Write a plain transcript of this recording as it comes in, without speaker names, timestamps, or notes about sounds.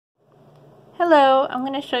Hello, I'm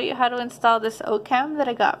going to show you how to install this OCam that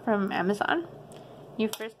I got from Amazon. You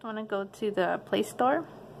first want to go to the Play Store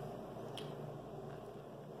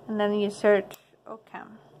and then you search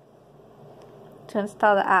OCam to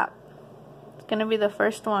install the app. It's going to be the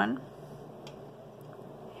first one.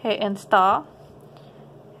 Hit install,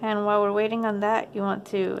 and while we're waiting on that, you want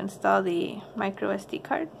to install the micro SD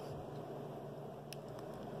card.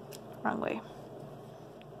 Wrong way.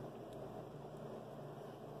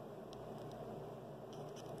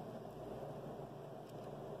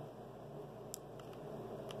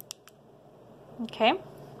 Okay,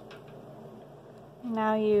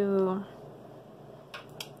 now you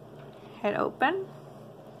hit open.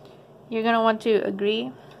 You're going to want to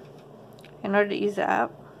agree in order to use the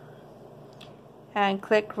app and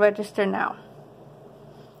click register now.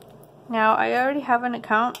 Now I already have an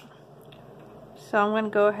account, so I'm going to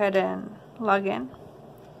go ahead and log in.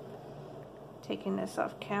 Taking this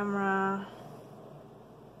off camera.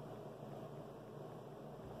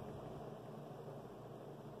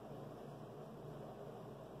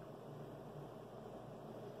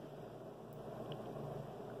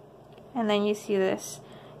 And then you see this.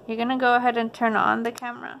 You're going to go ahead and turn on the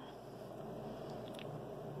camera.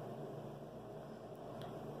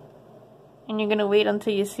 And you're going to wait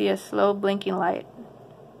until you see a slow blinking light.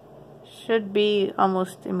 Should be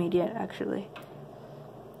almost immediate actually.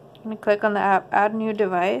 I'm going to click on the app, add new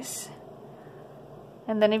device.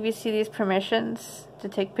 And then if you see these permissions to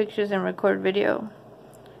take pictures and record video,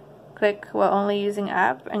 click while only using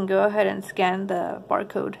app and go ahead and scan the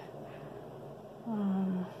barcode.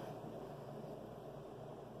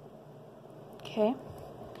 Okay.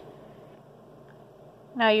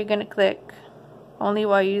 Now you're going to click only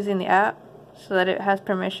while using the app so that it has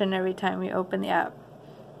permission every time you open the app.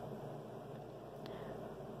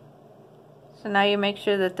 So now you make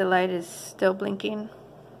sure that the light is still blinking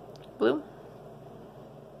blue.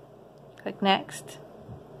 Click next.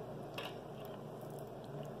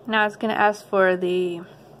 Now it's going to ask for the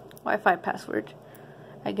Wi-Fi password.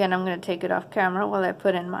 Again, I'm going to take it off camera while I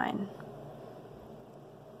put in mine.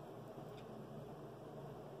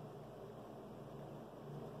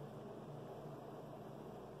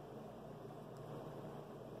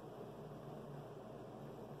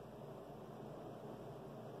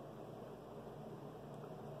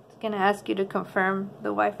 Going to ask you to confirm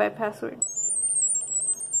the Wi-Fi password.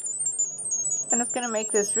 And it's going to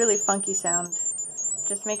make this really funky sound.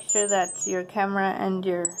 Just make sure that your camera and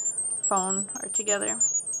your phone are together.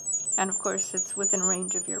 And of course it's within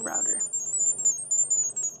range of your router.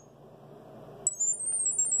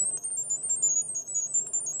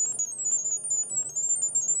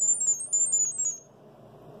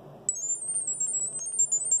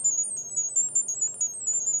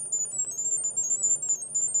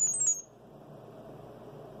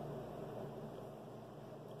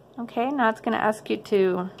 Okay, now it's going to ask you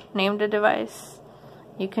to name the device.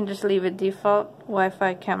 You can just leave it default,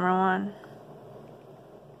 Wi-Fi camera 1.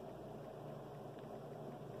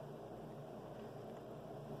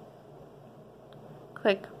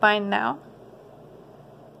 Click bind now.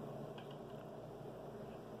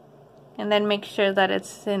 And then make sure that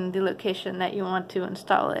it's in the location that you want to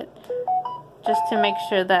install it. Just to make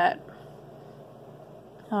sure that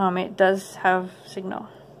it does have signal.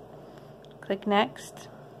 Click next.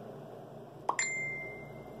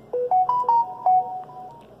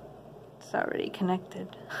 It's already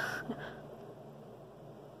connected.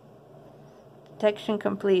 Detection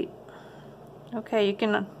complete. Okay, you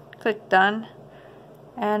can click done,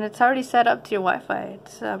 and it's already set up to your Wi-Fi.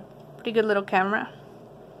 It's a pretty good little camera.